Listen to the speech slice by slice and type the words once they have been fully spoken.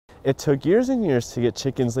It took years and years to get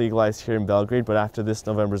chickens legalized here in Belgrade, but after this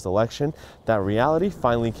November's election, that reality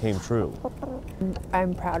finally came true.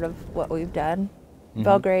 I'm proud of what we've done.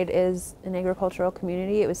 Belgrade is an agricultural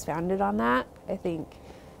community. It was founded on that. I think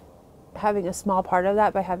having a small part of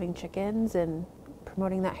that by having chickens and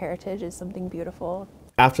promoting that heritage is something beautiful.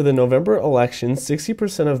 After the November election,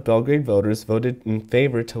 60% of Belgrade voters voted in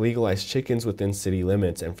favor to legalize chickens within city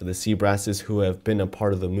limits. And for the Seabrasses who have been a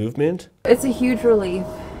part of the movement, it's a huge relief.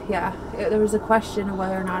 Yeah, there was a question of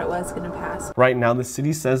whether or not it was going to pass. Right now, the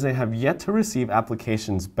city says they have yet to receive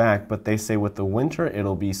applications back, but they say with the winter,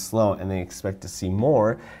 it'll be slow, and they expect to see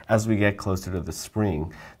more as we get closer to the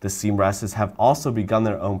spring. The Seabrasses have also begun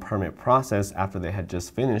their own permit process after they had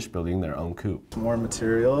just finished building their own coop. More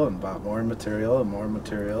material and about more material and more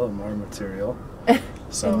material and more material.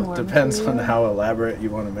 So it depends on how elaborate you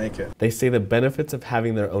want to make it. They say the benefits of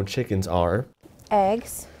having their own chickens are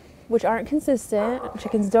eggs, which aren't consistent.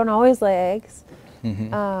 Chickens don't always lay eggs.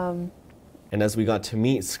 And as we got to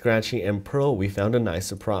meet Scratchy and Pearl, we found a nice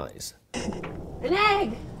surprise. An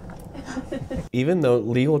egg! Even though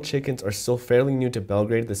legal chickens are still fairly new to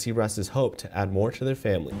Belgrade, the Seabrasses hope to add more to their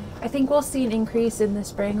family. I think we'll see an increase in the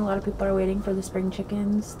spring. A lot of people are waiting for the spring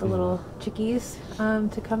chickens, the little chickies,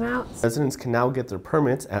 to come out. Residents can now get their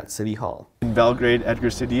permits at City Hall. In Belgrade, Edgar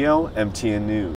Cedillo, MTN News.